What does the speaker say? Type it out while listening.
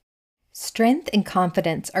Strength and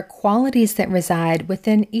confidence are qualities that reside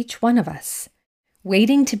within each one of us,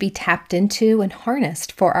 waiting to be tapped into and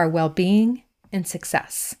harnessed for our well-being and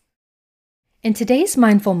success. In today's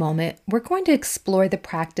mindful moment, we're going to explore the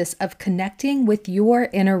practice of connecting with your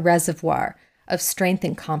inner reservoir of strength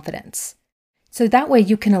and confidence. So that way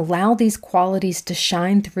you can allow these qualities to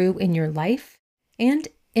shine through in your life and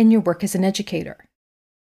in your work as an educator.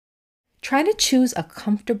 Try to choose a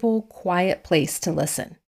comfortable, quiet place to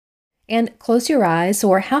listen. And close your eyes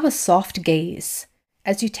or have a soft gaze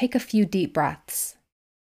as you take a few deep breaths,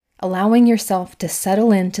 allowing yourself to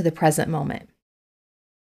settle into the present moment.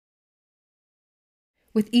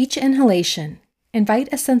 With each inhalation, invite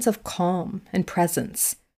a sense of calm and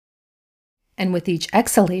presence. And with each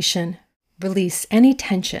exhalation, release any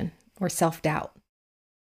tension or self-doubt.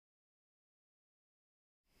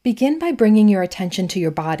 Begin by bringing your attention to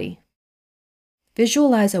your body.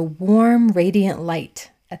 Visualize a warm, radiant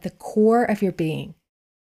light at the core of your being.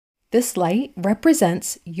 This light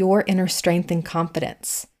represents your inner strength and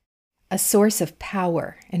confidence, a source of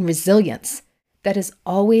power and resilience that is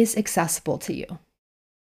always accessible to you.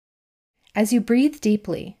 As you breathe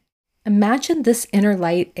deeply, imagine this inner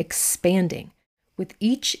light expanding with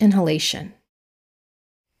each inhalation,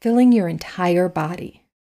 filling your entire body.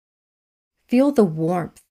 Feel the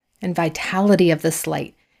warmth and vitality of this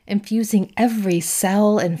light infusing every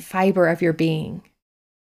cell and fiber of your being.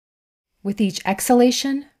 With each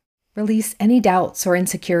exhalation, release any doubts or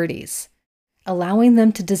insecurities, allowing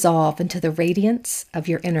them to dissolve into the radiance of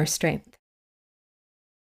your inner strength.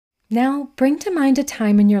 Now, bring to mind a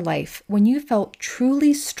time in your life when you felt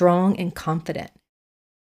truly strong and confident.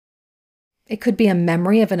 It could be a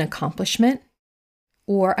memory of an accomplishment,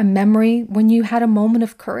 or a memory when you had a moment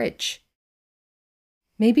of courage.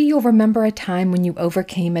 Maybe you'll remember a time when you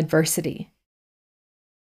overcame adversity.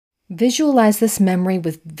 Visualize this memory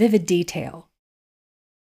with vivid detail.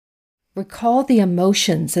 Recall the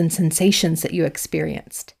emotions and sensations that you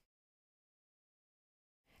experienced.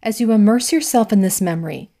 As you immerse yourself in this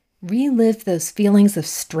memory, relive those feelings of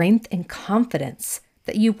strength and confidence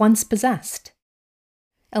that you once possessed.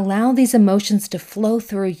 Allow these emotions to flow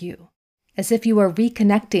through you as if you are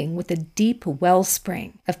reconnecting with a deep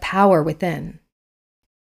wellspring of power within.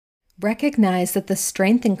 Recognize that the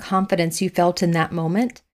strength and confidence you felt in that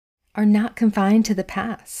moment are not confined to the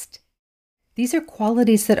past. These are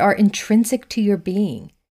qualities that are intrinsic to your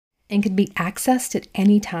being and can be accessed at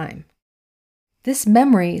any time. This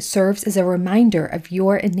memory serves as a reminder of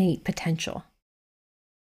your innate potential.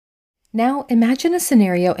 Now imagine a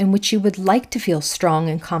scenario in which you would like to feel strong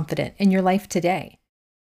and confident in your life today.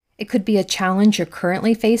 It could be a challenge you're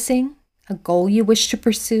currently facing, a goal you wish to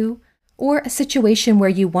pursue, or a situation where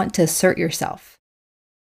you want to assert yourself.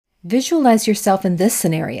 Visualize yourself in this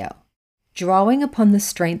scenario, drawing upon the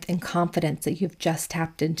strength and confidence that you've just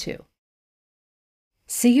tapped into.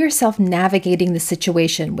 See yourself navigating the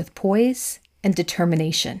situation with poise and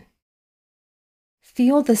determination.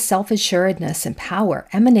 Feel the self-assuredness and power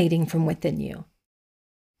emanating from within you.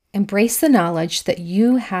 Embrace the knowledge that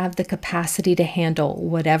you have the capacity to handle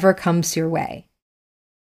whatever comes your way.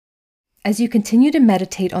 As you continue to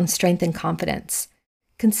meditate on strength and confidence,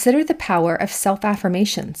 consider the power of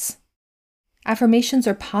self-affirmations. Affirmations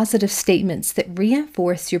are positive statements that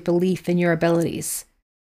reinforce your belief in your abilities.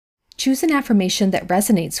 Choose an affirmation that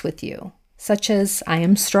resonates with you, such as, I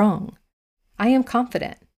am strong, I am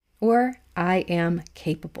confident, or I am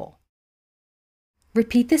capable.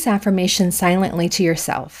 Repeat this affirmation silently to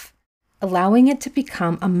yourself, allowing it to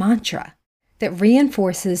become a mantra that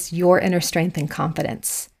reinforces your inner strength and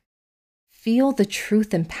confidence. Feel the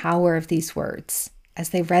truth and power of these words as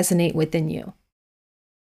they resonate within you.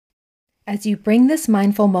 As you bring this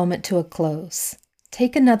mindful moment to a close,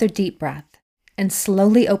 take another deep breath and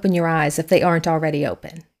slowly open your eyes if they aren't already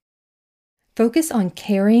open. Focus on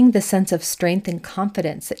carrying the sense of strength and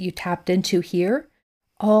confidence that you tapped into here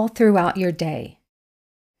all throughout your day.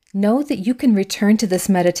 Know that you can return to this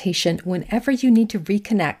meditation whenever you need to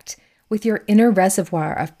reconnect with your inner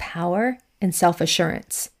reservoir of power and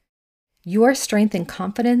self-assurance. Your strength and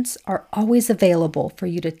confidence are always available for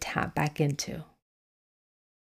you to tap back into.